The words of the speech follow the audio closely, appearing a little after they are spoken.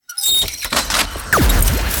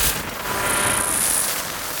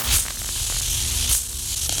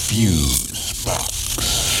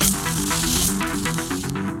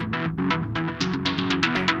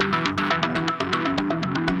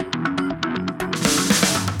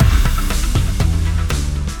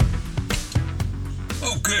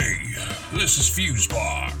this is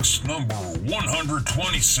Fusebox, number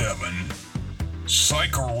 127,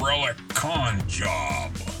 Relic con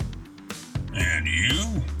job. And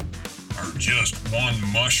you are just one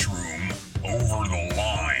mushroom over the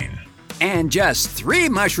line. And just 3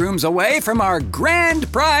 mushrooms away from our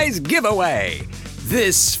grand prize giveaway,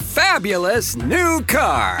 this fabulous new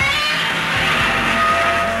car. Oh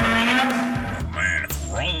man, if it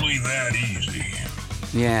were only that easy.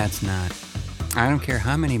 Yeah, it's not. I don't care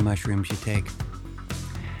how many mushrooms you take.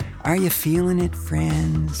 Are you feeling it,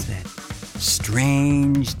 friends? That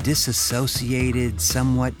strange, disassociated,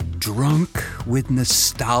 somewhat drunk with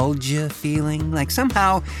nostalgia feeling? Like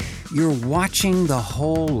somehow you're watching the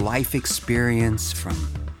whole life experience from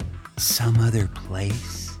some other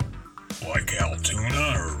place? Like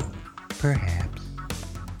Altoona, or? Perhaps.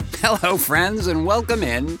 Hello, friends, and welcome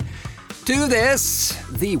in to this,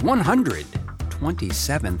 the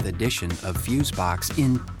 127th edition of Fusebox,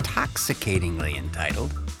 intoxicatingly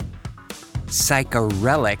entitled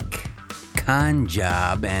Relic con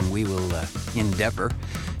job, and we will endeavor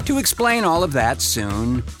to explain all of that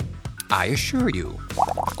soon, I assure you.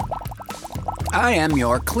 I am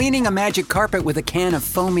your cleaning a magic carpet with a can of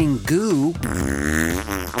foaming goo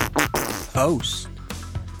host,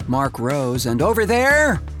 Mark Rose, and over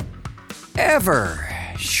there, ever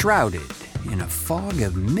shrouded in a fog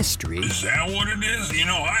of mystery. Is that what it is? You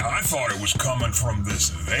know, I thought it was coming from this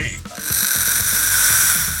vape.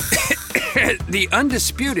 The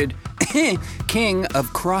undisputed king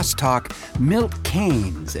of crosstalk, Milt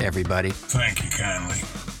Keynes, everybody. Thank you kindly.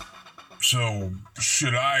 So,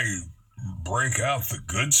 should I break out the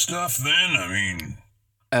good stuff then? I mean,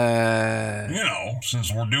 you know,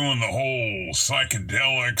 since we're doing the whole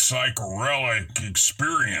psychedelic, relic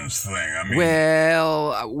experience thing. I mean,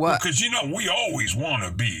 well, what? Because, you know, we always want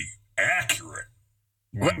to be accurate.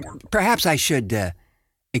 Perhaps I should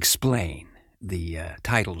explain the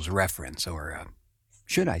title's reference, or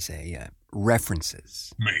should I say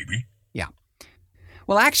references? Maybe. Yeah.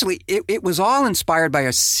 Well, actually, it was all inspired by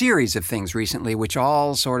a series of things recently, which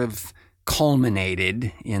all sort of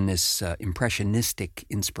culminated in this impressionistic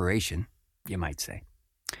inspiration, you might say.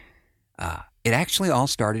 It actually all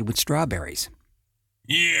started with strawberries.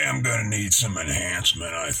 Yeah, I'm going to need some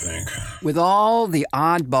enhancement, I think. With all the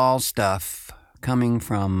oddball stuff coming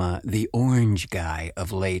from the orange guy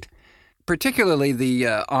of late, particularly the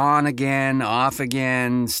on-again,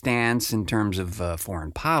 off-again stance in terms of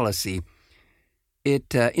foreign policy,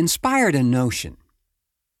 it inspired a notion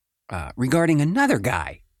regarding another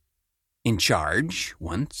guy in charge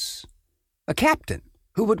once, a captain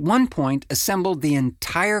who at one point assembled the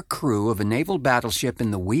entire crew of a naval battleship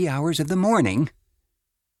in the wee hours of the morning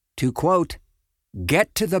to, quote,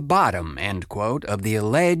 get to the bottom, end quote, of the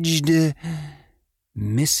alleged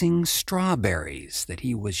missing strawberries that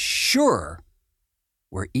he was sure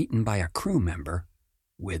were eaten by a crew member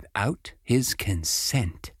without his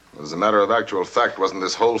consent. As a matter of actual fact, wasn't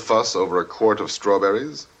this whole fuss over a quart of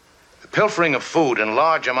strawberries? The pilfering of food in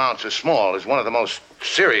large amounts or small is one of the most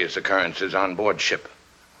serious occurrences on board ship.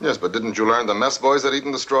 Yes, but didn't you learn the mess boys had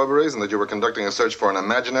eaten the strawberries and that you were conducting a search for an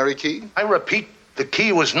imaginary key? I repeat, the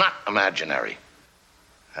key was not imaginary.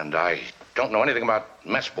 And I don't know anything about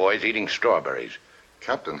mess boys eating strawberries.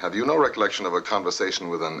 Captain, have you no recollection of a conversation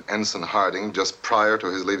with an Ensign Harding just prior to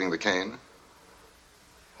his leaving the cane?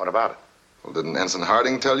 What about it? Well, didn't Ensign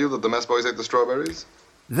Harding tell you that the mess boys ate the strawberries?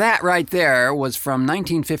 That right there was from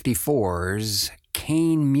 1954's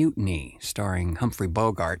Cane Mutiny, starring Humphrey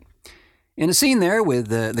Bogart. In a scene there with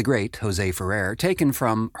the great Jose Ferrer, taken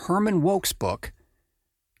from Herman Wouk's book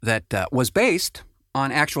that was based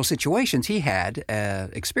on actual situations he had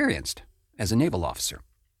experienced as a naval officer.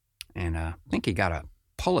 And I think he got a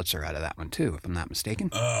Pulitzer out of that one, too, if I'm not mistaken.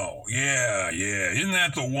 Oh, yeah. Isn't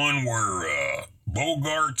that the one where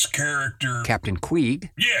Bogart's character... Captain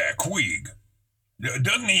Queeg? Yeah, Queeg.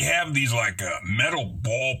 Doesn't he have these, like, metal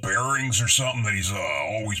ball bearings or something that he's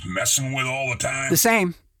always messing with all the time? The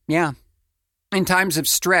same, yeah. In times of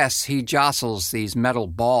stress, he jostles these metal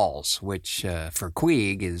balls, which for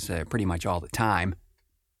Queeg is pretty much all the time.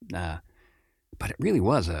 But it really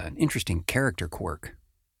was an interesting character quirk.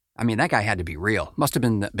 I mean, that guy had to be real. Must have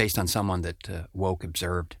been based on someone that Wouk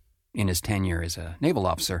observed in his tenure as a naval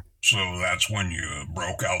officer. So that's when you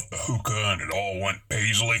broke out the hookah and it all went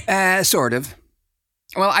paisley? Sort of.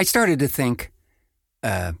 Well, I started to think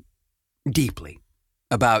deeply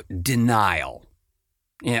about denial.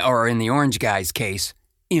 Or in the orange guy's case,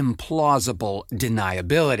 implausible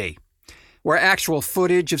deniability, where actual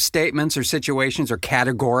footage of statements or situations are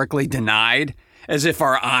categorically denied, as if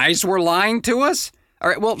our eyes were lying to us. All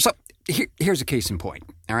right, well, so here's a case in point,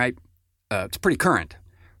 all right? It's pretty current.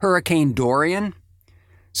 Hurricane Dorian.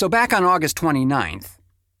 So back on August 29th,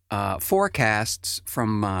 forecasts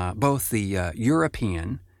from both the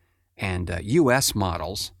European and U.S.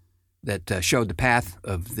 models that showed the path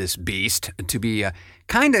of this beast to be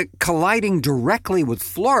kind of colliding directly with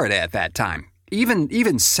Florida at that time.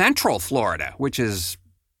 Even central Florida, which is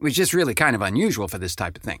really kind of unusual for this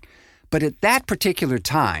type of thing. But at that particular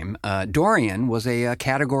time, Dorian was a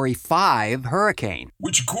Category 5 hurricane.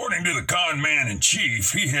 Which, according to the con man in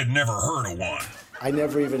chief, he had never heard of one. I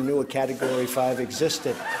never even knew a Category 5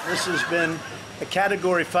 existed. This has been a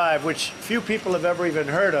Category 5, which few people have ever even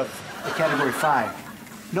heard of. A Category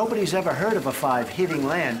 5. Nobody's ever heard of a 5 hitting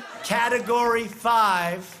land. Category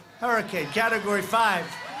 5 hurricane, Category 5.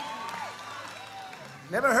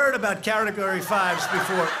 Never heard about Category 5s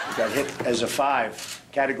before. We got hit as a 5,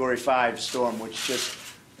 Category 5 storm, which just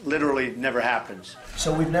literally never happens.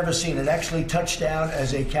 So we've never seen it actually touch down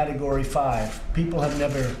as a Category 5. People have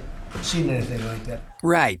never seen anything like that.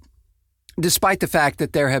 Right. Despite the fact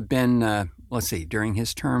that there have been, during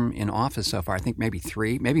his term in office so far, I think maybe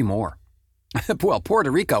 3, maybe more. Well,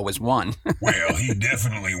 Puerto Rico was 1. Well, he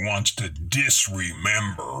definitely wants to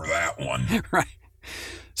disremember that one. Right.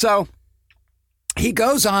 So he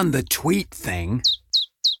goes on the tweet thing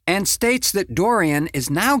and states that Dorian is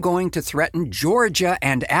now going to threaten Georgia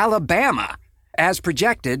and Alabama, as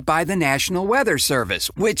projected by the National Weather Service,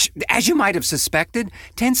 which, as you might have suspected,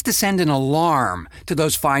 tends to send an alarm to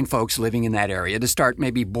those fine folks living in that area to start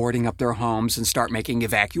maybe boarding up their homes and start making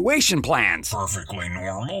evacuation plans. Perfectly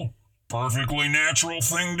normal. Perfectly natural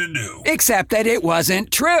thing to do. Except that it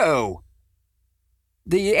wasn't true.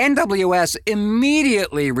 The NWS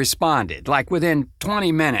immediately responded, like within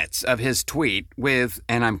 20 minutes of his tweet, with,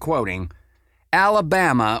 and I'm quoting,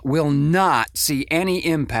 "Alabama will not see any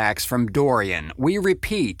impacts from Dorian. We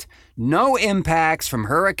repeat, no impacts from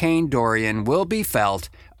Hurricane Dorian will be felt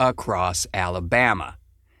across Alabama.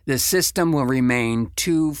 The system will remain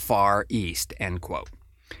too far east," end quote.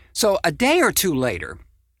 So a day or two later,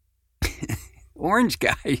 Orange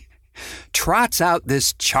Guy trots out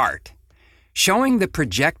this chart showing the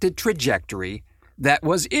projected trajectory that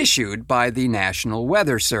was issued by the National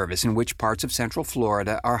Weather Service, in which parts of Central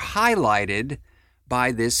Florida are highlighted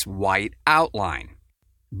by this white outline.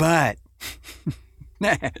 But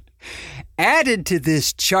added to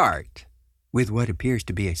this chart, with what appears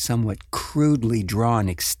to be a somewhat crudely drawn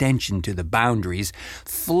extension to the boundaries,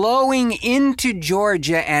 flowing into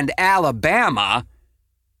Georgia and Alabama,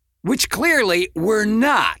 which clearly were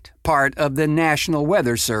not part of the National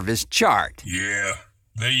Weather Service chart. Yeah,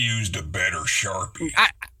 they used a better Sharpie.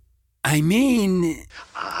 I mean...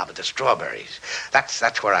 But the strawberries,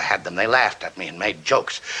 that's where I had them. They laughed at me and made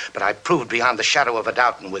jokes. But I proved beyond the shadow of a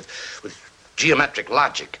doubt and with geometric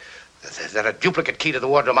logic that a duplicate key to the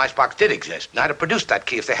wardrobe icebox did exist. And I'd have produced that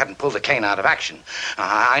key if they hadn't pulled the cane out of action.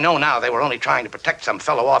 I know now they were only trying to protect some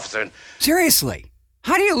fellow officer and... Seriously?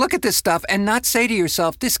 How do you look at this stuff and not say to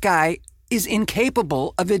yourself, this guy is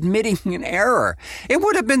incapable of admitting an error? It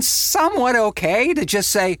would have been somewhat okay to just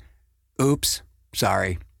say, oops,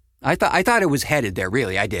 sorry. I thought it was headed there,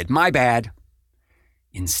 really, I did. My bad.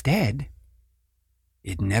 Instead,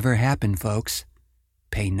 it never happened, folks.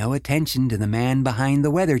 Pay no attention to the man behind the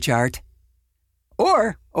weather chart.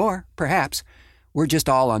 Or perhaps, we're just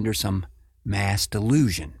all under some mass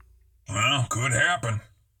delusion. Well, could happen.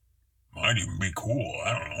 Might even be cool,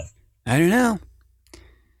 I don't know.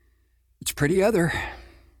 It's pretty other.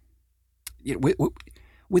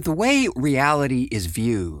 With the way reality is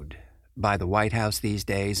viewed by the White House these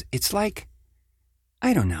days, it's like,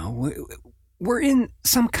 I don't know, we're in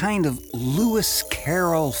some kind of Lewis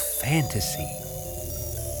Carroll fantasy.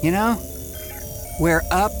 You know? Where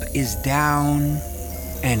up is down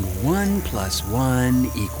and 1 +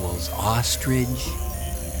 1 = ostrich.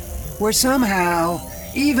 Where somehow,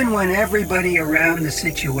 even when everybody around the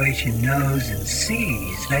situation knows and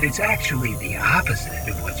sees that it's actually the opposite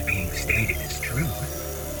of what's being stated as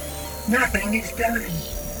truth, nothing is done.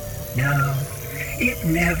 No, it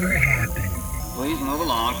never happened. Please move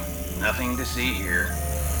along. Nothing to see here.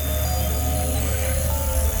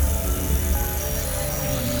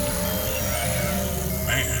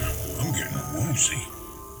 Man, I'm getting woozy.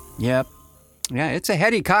 Yep. Yeah, it's a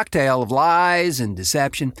heady cocktail of lies and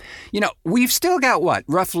deception. You know, we've still got,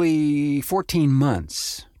 roughly 14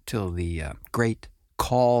 months till the great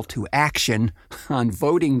call to action on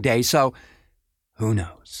voting day, so who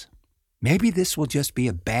knows? Maybe this will just be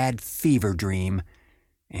a bad fever dream,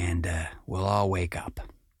 and we'll all wake up.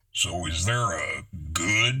 So is there a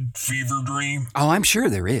good fever dream? Oh, I'm sure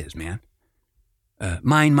there is, man.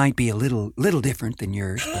 Mine might be a little different than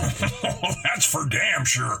yours. But, That's for damn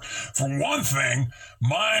sure. For one thing,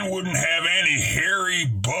 mine wouldn't have any hairy,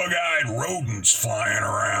 bug-eyed rodents flying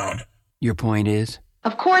around. Your point is?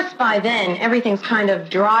 Of course, by then, everything's kind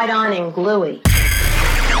of dried on and gluey.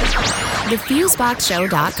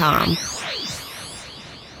 TheFuseboxShow.com.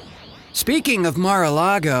 Speaking of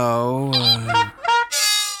Mar-a-Lago,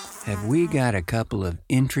 have we got a couple of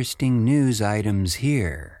interesting news items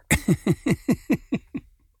here?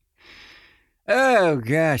 Oh,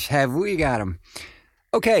 gosh, have we got them.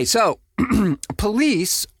 Okay, so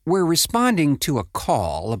police were responding to a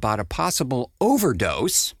call about a possible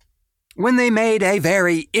overdose when they made a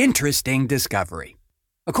very interesting discovery.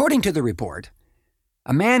 According to the report,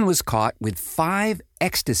 a man was caught with 5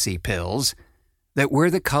 ecstasy pills that were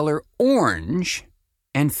the color orange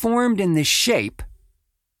and formed in the shape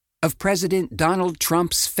of President Donald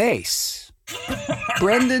Trump's face.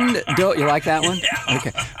 You like that one? Yeah.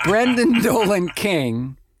 Okay. Brendan Dolan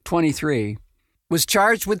King, 23, was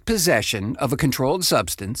charged with possession of a controlled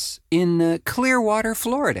substance in Clearwater,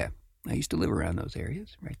 Florida. I used to live around those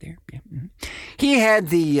areas, right there. Yeah. Mm-hmm. He had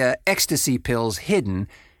the ecstasy pills hidden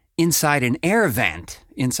inside an air vent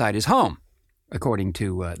inside his home, according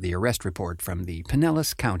to the arrest report from the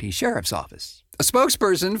Pinellas County Sheriff's Office. A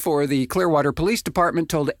spokesperson for the Clearwater Police Department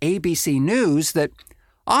told ABC News that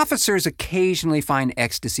officers occasionally find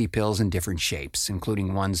ecstasy pills in different shapes,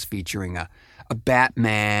 including ones featuring a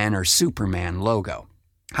Batman or Superman logo.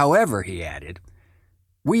 However, he added,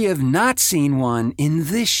 we have not seen one in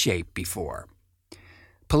this shape before.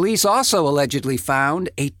 Police also allegedly found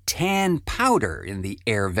a tan powder in the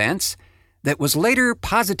air vents that was later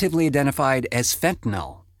positively identified as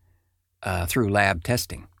fentanyl through lab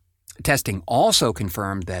testing. Testing also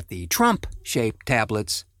confirmed that the Trump-shaped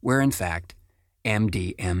tablets were in fact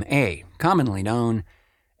MDMA, commonly known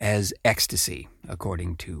as ecstasy,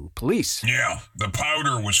 according to police. Yeah, the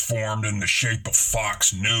powder was formed in the shape of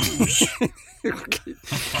Fox News.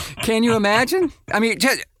 Can you imagine? I mean,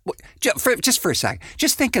 just for a second,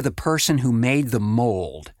 just think of the person who made the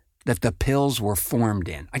mold that the pills were formed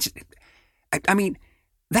in. I mean,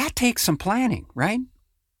 that takes some planning, right?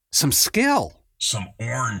 Some skill. Some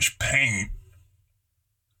orange paint.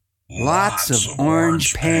 Lots of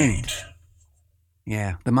orange paint.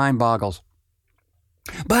 Yeah, the mind boggles.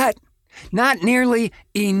 But not nearly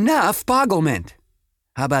enough bogglement.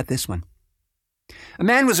 How about this one? A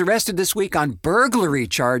man was arrested this week on burglary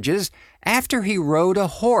charges after he rode a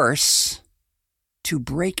horse to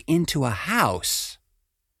break into a house.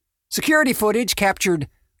 Security footage captured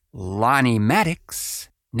Lonnie Maddox,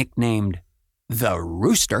 nicknamed the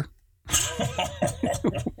Rooster,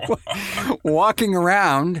 walking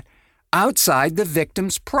around outside the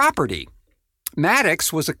victim's property.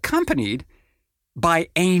 Maddox was accompanied by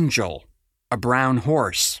Angel, a brown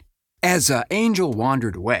horse. As Angel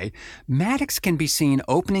wandered away, Maddox can be seen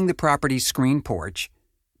opening the property's screen porch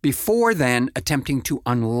before then attempting to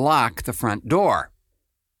unlock the front door.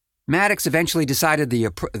 Maddox eventually decided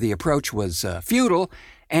the approach was futile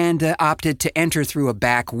and opted to enter through a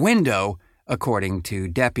back window, according to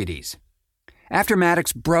deputies. After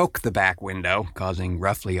Maddox broke the back window, causing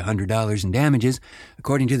roughly $100 in damages,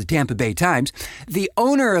 according to the Tampa Bay Times, the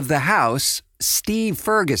owner of the house, Steve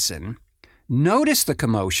Ferguson, noticed the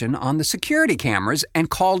commotion on the security cameras and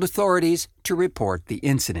called authorities to report the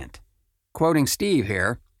incident. Quoting Steve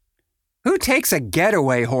here, "Who takes a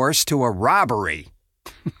getaway horse to a robbery?"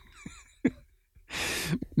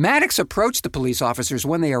 Maddox approached the police officers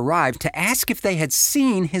when they arrived to ask if they had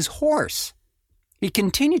seen his horse. He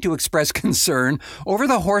continued to express concern over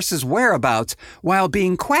the horse's whereabouts while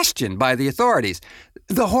being questioned by the authorities.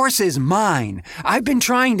 "The horse is mine. I've been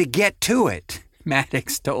trying to get to it,"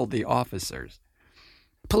 Maddox told the officers.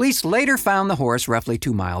 Police later found the horse roughly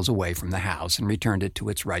 2 miles away from the house and returned it to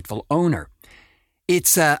its rightful owner.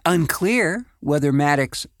 It's unclear whether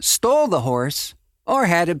Maddox stole the horse or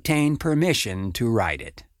had obtained permission to ride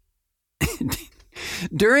it.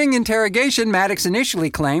 During interrogation, Maddox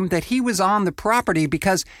initially claimed that he was on the property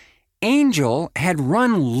because Angel had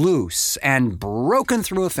run loose and broken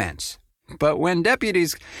through a fence. But when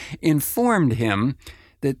deputies informed him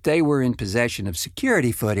that they were in possession of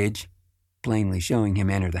security footage, plainly showing him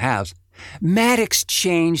enter the house, Maddox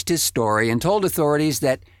changed his story and told authorities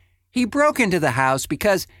that he broke into the house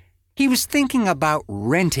because he was thinking about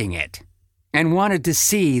renting it and wanted to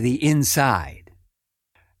see the inside.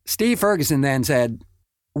 Steve Ferguson then said,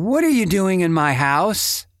 "What are you doing in my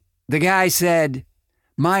house?" The guy said,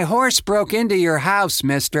 "My horse broke into your house,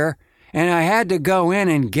 mister, and I had to go in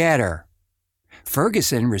and get her."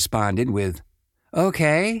 Ferguson responded with,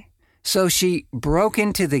 "Okay, so she broke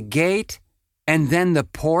into the gate and then the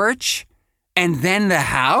porch, and then the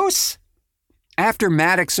house? After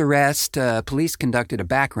Maddox's arrest, police conducted a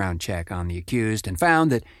background check on the accused and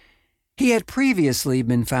found that he had previously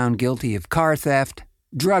been found guilty of car theft,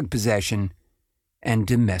 drug possession, and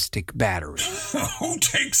domestic battery. Who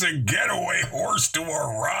takes a getaway horse to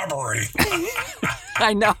a robbery?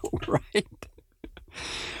 I know, right?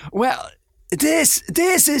 Well, this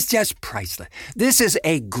is just priceless. This is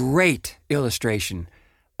a great illustration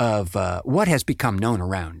of what has become known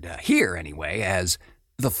around here, anyway, as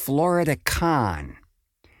the Florida Con.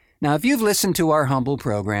 Now, if you've listened to our humble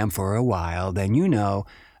program for a while, then you know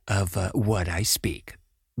of what I speak.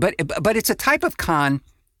 But it's a type of con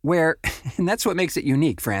where, and that's what makes it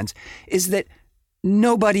unique, friends, is that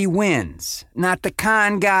nobody wins. Not the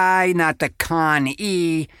con guy, not the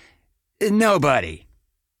con-e, nobody.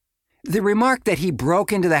 The remark that he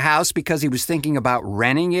broke into the house because he was thinking about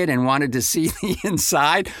renting it and wanted to see the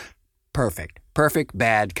inside, perfect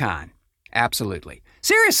bad con. Absolutely.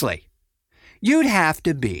 Seriously, you'd have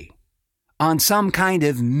to be on some kind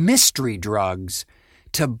of mystery drugs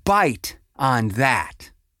to bite on that.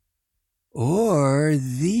 Or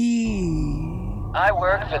the... I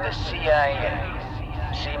work for the CIA.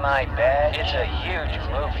 See my badge? It's a huge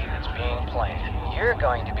movie that's being planned. You're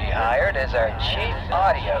going to be hired as our chief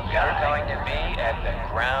audio guy. You're going to be at the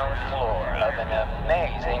ground floor of an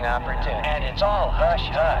amazing opportunity. And it's all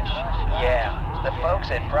hush-hush. Yeah, the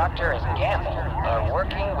folks at Procter & Gamble are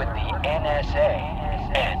working with the NSA.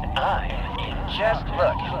 And I'm in just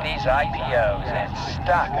look at these IPOs and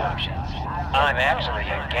stock options. I'm actually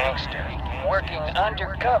a gangster working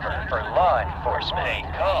undercover for law enforcement. They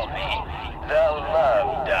call me the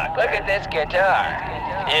Love Duck. Look at this guitar.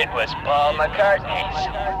 It was Paul McCartney's.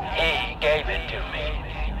 He gave it to me.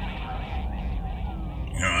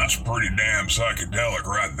 You know, that's pretty damn psychedelic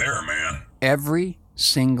right there, man. Every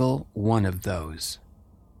single one of those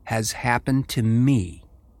has happened to me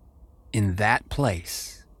in that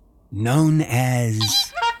place known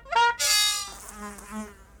as...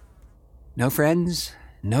 No, friends,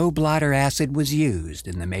 no blotter acid was used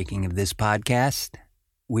in the making of this podcast.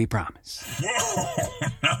 We promise. Whoa,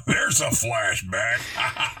 now there's a flashback.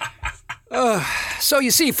 So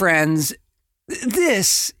you see, friends,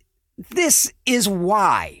 this is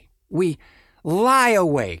why we lie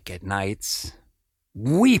awake at nights,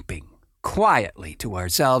 weeping quietly to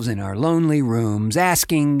ourselves in our lonely rooms,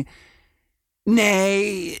 asking,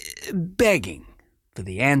 nay, begging for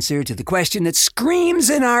the answer to the question that screams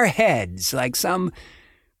in our heads like some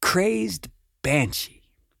crazed banshee.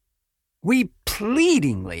 We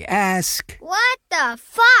pleadingly ask, what the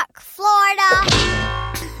fuck, Florida?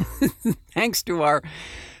 Thanks to our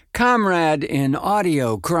comrade in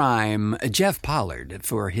audio crime, Jeff Pollard,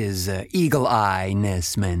 for his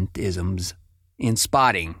eagle-eye-ness-isms in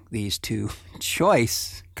spotting these two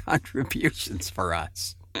choice contributions for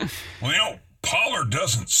us. Well, you know, Pollard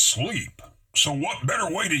doesn't sleep, so what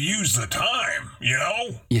better way to use the time, you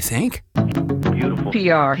know? You think? Beautiful.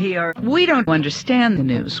 PR here. We don't understand the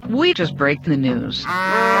news. We just break the news.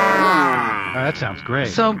 That sounds great.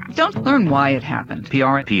 So don't learn why it happened. PR's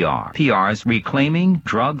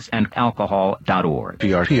reclaimingdrugsandalcohol.org.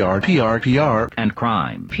 PR. And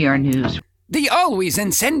crime. PR News. The always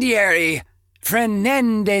incendiary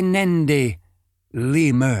Frenende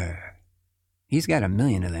Lemur. He's got 1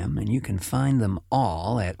 million of them, and you can find them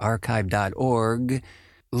all at archive.org.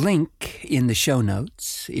 Link in the show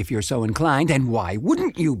notes if you're so inclined. And why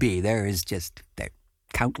wouldn't you be? There are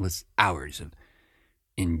countless hours of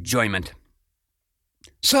enjoyment.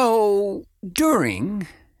 So, during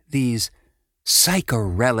these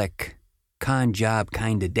psycho-relic con job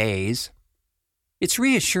kind of days, it's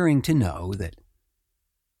reassuring to know that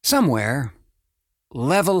somewhere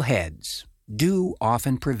level heads do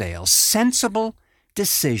often prevail. Sensible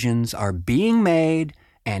decisions are being made,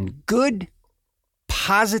 and good,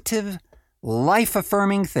 positive,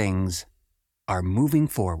 life-affirming things are moving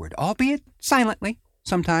forward, albeit silently,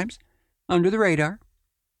 sometimes, under the radar,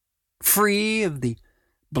 free of the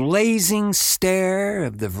blazing stare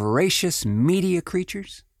of the voracious media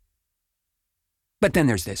creatures. But then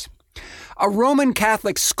there's this. A Roman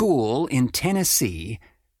Catholic school in Tennessee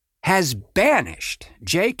has banished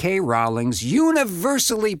J.K. Rowling's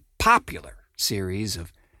universally popular series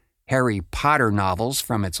of Harry Potter novels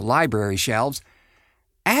from its library shelves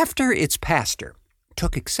after its pastor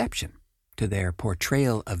took exception to their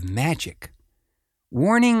portrayal of magic,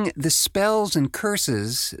 warning the spells and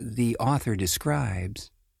curses the author describes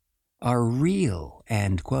are real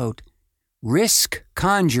and, quote, risk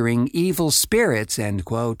conjuring evil spirits, end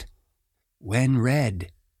quote, when read.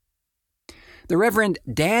 The Reverend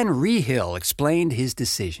Dan Rehill explained his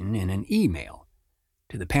decision in an email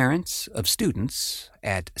to the parents of students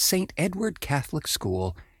at St. Edward Catholic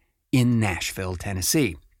School in Nashville,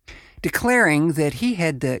 Tennessee, declaring that he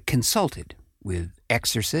had consulted with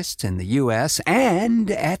exorcists in the U.S.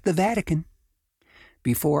 and at the Vatican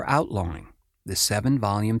before outlawing the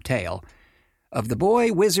 7-volume tale of the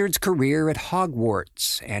boy wizard's career at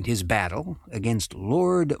Hogwarts and his battle against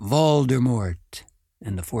Lord Voldemort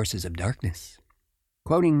and the forces of darkness.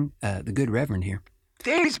 Quoting the good Reverend here,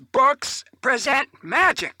 "These books present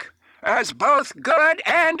magic as both good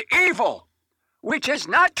and evil, which is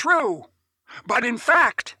not true, but in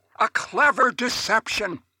fact a clever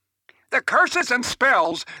deception. The curses and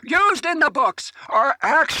spells used in the books are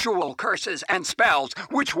actual curses and spells,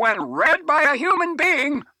 which when read by a human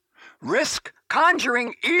being, risk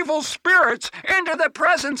conjuring evil spirits into the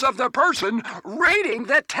presence of the person reading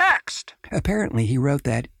the text." Apparently he wrote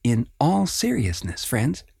that in all seriousness,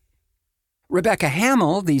 friends. Rebecca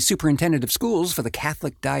Hamill, the superintendent of schools for the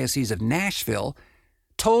Catholic Diocese of Nashville,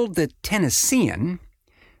 told the Tennessean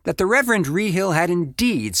that the Reverend Rehill had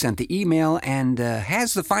indeed sent the email and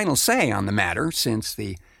has the final say on the matter, since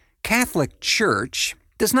the Catholic Church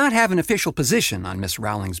does not have an official position on Miss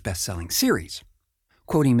Rowling's best-selling series.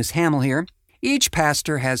 Quoting Miss Hamill here, "Each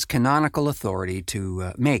pastor has canonical authority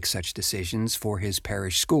to make such decisions for his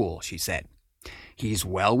parish school," she said. "He's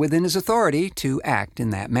well within his authority to act in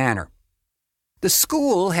that manner." The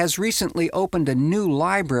school has recently opened a new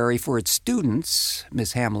library for its students,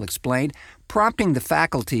 Miss Hamill explained, prompting the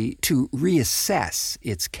faculty to reassess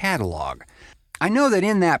its catalog. "I know that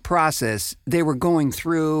in that process, they were going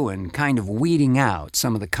through and kind of weeding out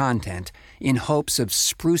some of the content in hopes of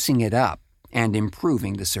sprucing it up and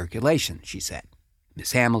improving the circulation," she said.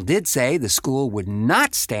 Miss Hamill did say the school would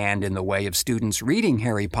not stand in the way of students reading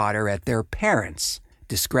Harry Potter at their parents'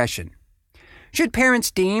 discretion. Should parents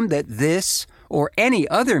deem that this or any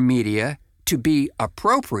other media to be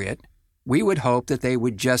appropriate, we would hope that they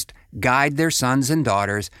would just guide their sons and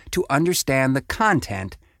daughters to understand the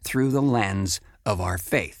content through the lens of our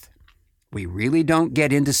faith. We really don't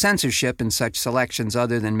get into censorship in such selections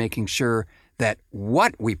other than making sure that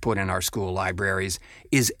what we put in our school libraries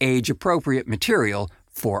is age-appropriate material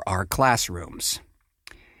for our classrooms.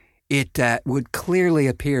 It would clearly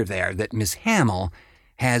appear there that Miss Hamill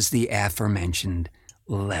has the aforementioned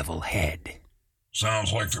level head.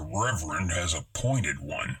 Sounds like the Reverend has appointed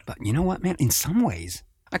one. But you know what, man? In some ways,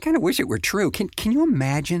 I kind of wish it were true. Can you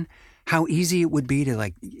imagine how easy it would be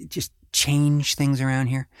to, just change things around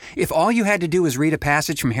here? If all you had to do was read a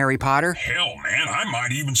passage from Harry Potter? Hell, man, I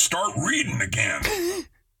might even start reading again.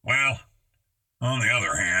 Well, on the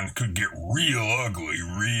other hand, it could get real ugly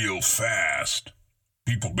real fast.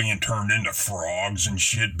 People being turned into frogs and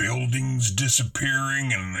shit, buildings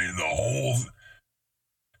disappearing, and the whole...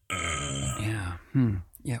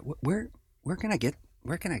 Yeah. Where can I get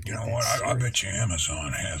that? You know what? I bet you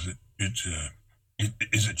Amazon has it.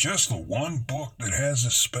 Is it just the one book that has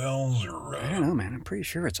the spells, or? I don't know, man. I'm pretty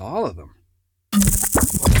sure it's all of them.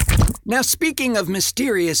 Now, speaking of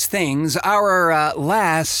mysterious things, our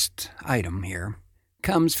last item here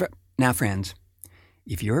comes from... Now, friends,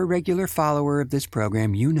 if you're a regular follower of this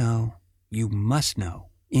program, you must know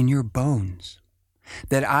in your bones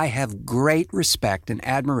that I have great respect and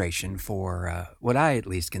admiration for what I at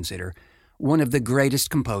least consider one of the greatest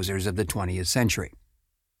composers of the 20th century,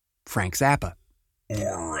 Frank Zappa.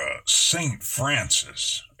 Or St.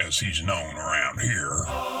 Francis, as he's known around here.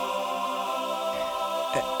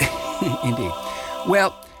 Indeed.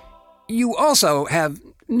 Well, you also have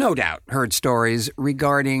no doubt heard stories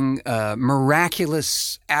regarding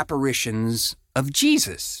miraculous apparitions of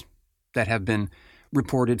Jesus that have been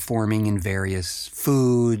reported forming in various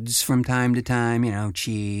foods from time to time,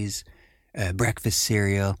 cheese, breakfast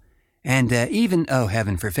cereal, and even, oh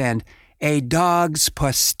heaven forfend, a dog's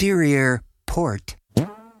posterior port,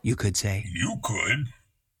 you could say. You could.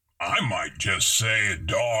 I might just say a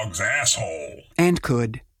dog's asshole. And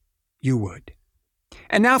could. You would.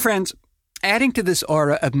 And now, friends, adding to this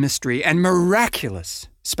aura of mystery and miraculous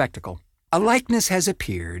spectacle, a likeness has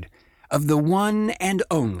appeared of the one and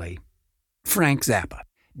only Frank Zappa.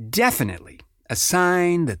 Definitely a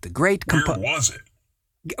sign that the great composer... Where was it?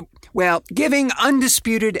 Well, giving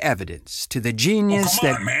undisputed evidence to the genius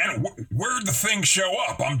that... Come on, man. Where'd the thing show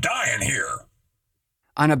up? I'm dying here.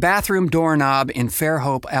 On a bathroom doorknob in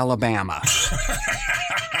Fairhope, Alabama.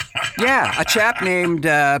 Yeah, a chap named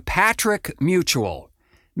Patrick Mutual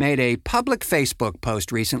made a public Facebook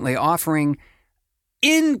post recently offering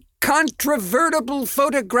incontrovertible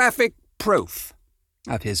photographic proof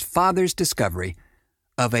of his father's discovery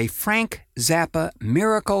of a Frank Zappa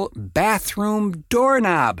miracle bathroom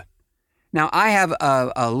doorknob Now, I have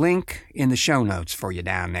a link in the show notes for you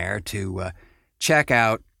down there to check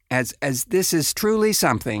out, as this is truly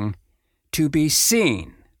something to be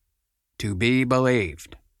seen, to be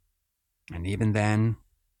believed. And even then,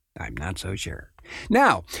 I'm not so sure.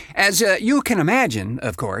 Now, as you can imagine,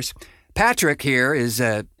 of course, Patrick here is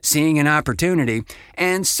seeing an opportunity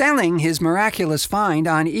and selling his miraculous find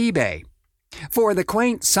on eBay for the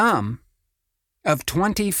quaint sum of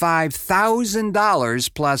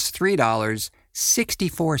 $25,000 plus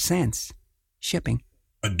 $3.64 shipping.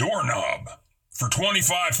 A doorknob for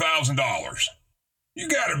 $25,000. You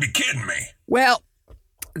gotta be kidding me. Well,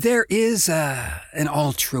 there is an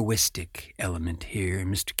altruistic element here,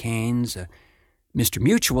 Mr. Keynes. Mr.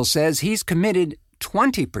 Mutual says he's committed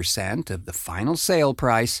 20% of the final sale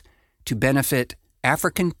price to benefit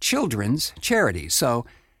African children's charities. So,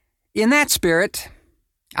 in that spirit,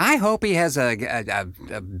 I hope he has a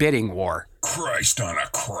bidding war. Christ on a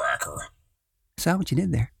cracker. Saw what you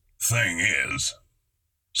did there. Thing is,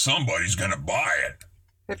 somebody's gonna buy it.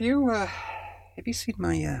 Have you seen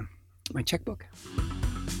my checkbook?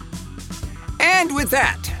 And with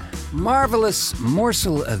that marvelous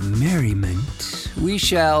morsel of merriment, we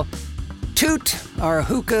shall toot our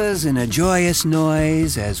hookahs in a joyous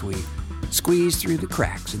noise as we squeeze through the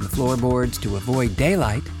cracks in the floorboards to avoid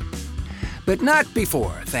daylight, but not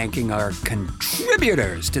before thanking our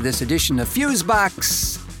contributors to this edition of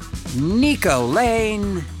Fusebox, Nico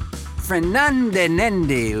Lane,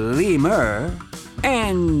 Fernandenendi Lemur,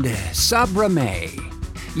 and Sabra May.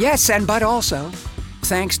 Yes, but also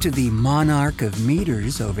thanks to the monarch of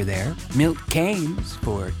meters over there, Milt Keynes,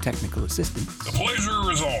 for technical assistance. The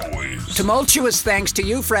pleasure is always. Tumultuous thanks to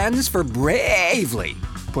you, friends, for bravely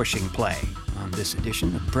pushing play on this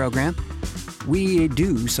edition of the program. We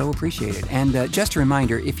do so appreciate it. And just a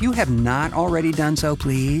reminder, if you have not already done so,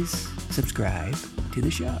 please subscribe to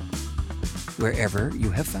the show, wherever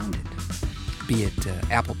you have found it, be it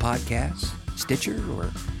Apple Podcasts, Stitcher,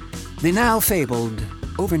 or the now fabled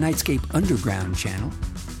Overnightscape Underground channel,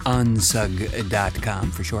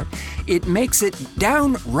 unsug.com for short. It makes it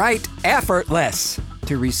downright effortless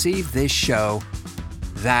to receive this show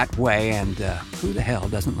that way, and who the hell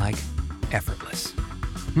doesn't like effortless?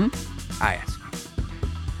 I ask.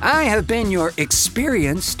 I have been your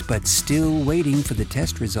experienced but still waiting for the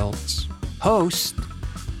test results host,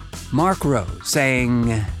 Mark Rose,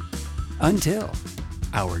 saying, until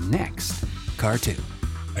our next cartoon.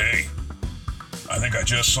 Hey, I think I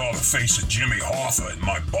just saw the face of Jimmy Hoffa in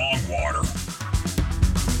my bong water.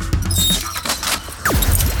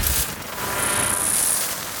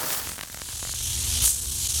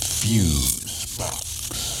 Fuse.